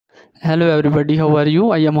Hello everybody, how are you?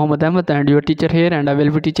 I am Mohammed Ahmed and your teacher here, and I will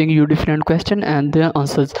be teaching you different questions and their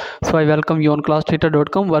answers. So I welcome you on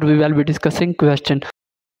classteacher.com where we will be discussing question.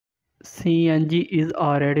 CNG is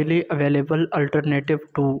a readily available alternative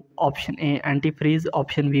to option A antifreeze,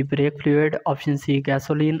 option B brake fluid, option C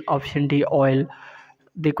gasoline, option D oil.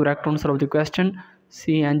 The correct answer of the question: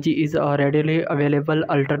 CNG is a readily available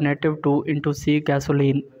alternative to into C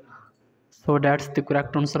gasoline. So that's the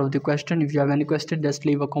correct answer of the question. If you have any question, just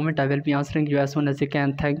leave a comment. I will be answering you as soon as I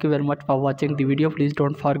can. Thank you very much for watching the video. Please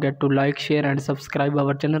don't forget to like, share and subscribe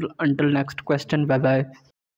our channel. Until next question. Bye bye.